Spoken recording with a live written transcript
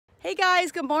Hey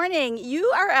guys, good morning.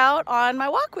 You are out on my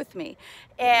walk with me.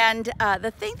 And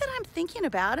the thing that I'm thinking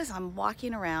about as I'm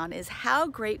walking around is how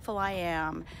grateful I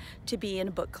am to be in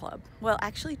a book club. Well,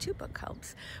 actually 2 book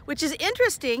clubs, which is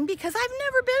interesting because I've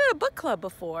never been in a book club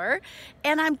before.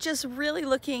 And I'm just really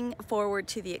looking forward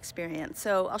to the experience.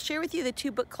 So I'll share with you the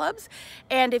 2 book clubs.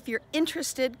 And if you're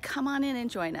interested, come on in and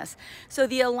join us. So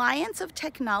the Alliance of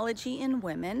Technology in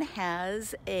Women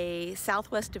has a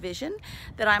Southwest division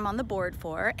that I'm on the board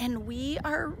for. And we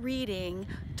are reading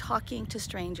Talking to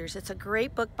Strangers. It's a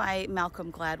great book by Malcolm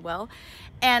Gladwell,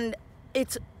 and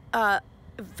it's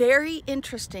very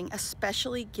interesting,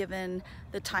 especially given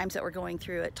the times that we're going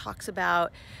through. It talks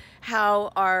about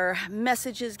how our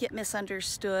messages get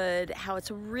misunderstood, how it's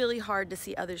really hard to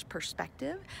see others'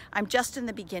 perspective. I'm just in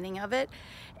the beginning of it,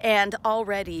 and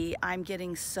already I'm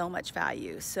getting so much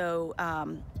value. So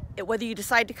whether you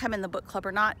decide to come in the book club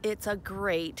or not, it's a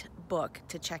great book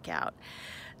to check out.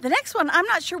 The next one, I'm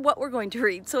not sure what we're going to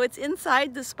read. So it's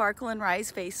inside the Sparkle and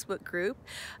Rise Facebook group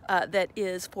that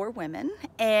is for women.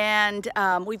 And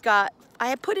I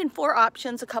have put in 4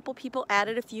 options. A couple people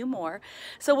added a few more.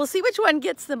 So we'll see which one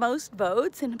gets the most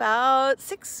votes. In about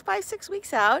 5-6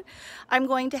 weeks out, I'm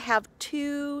going to have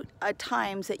 2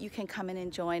 times that you can come in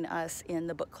and join us in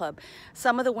the book club.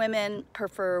 Some of the women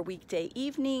prefer weekday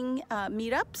evening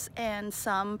meetups, and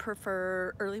some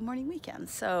prefer early morning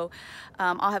weekends. So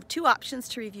I'll have 2 options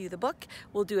to review the book.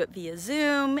 We'll do it via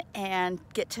Zoom and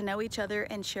get to know each other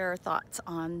and share our thoughts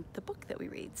on the book that we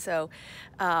read. So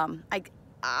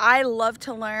I love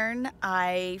to learn.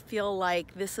 I feel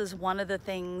like this is one of the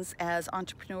things as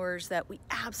entrepreneurs that we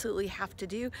absolutely have to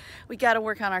do. We got to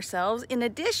work on ourselves in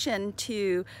addition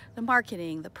to the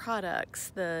marketing, the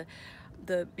products, the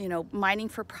mining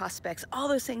for prospects. All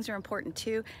those things are important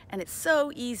too, and it's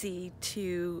so easy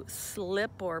to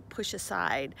slip or push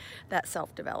aside that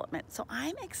self-development. So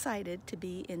I'm excited to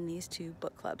be in these 2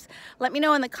 book clubs. Let me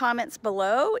know in the comments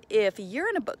below if you're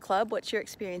in a book club, what's your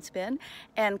experience been,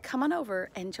 and come on over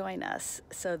and join us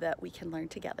so that we can learn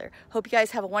together. Hope you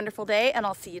guys have a wonderful day, and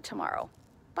I'll see you tomorrow.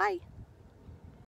 Bye.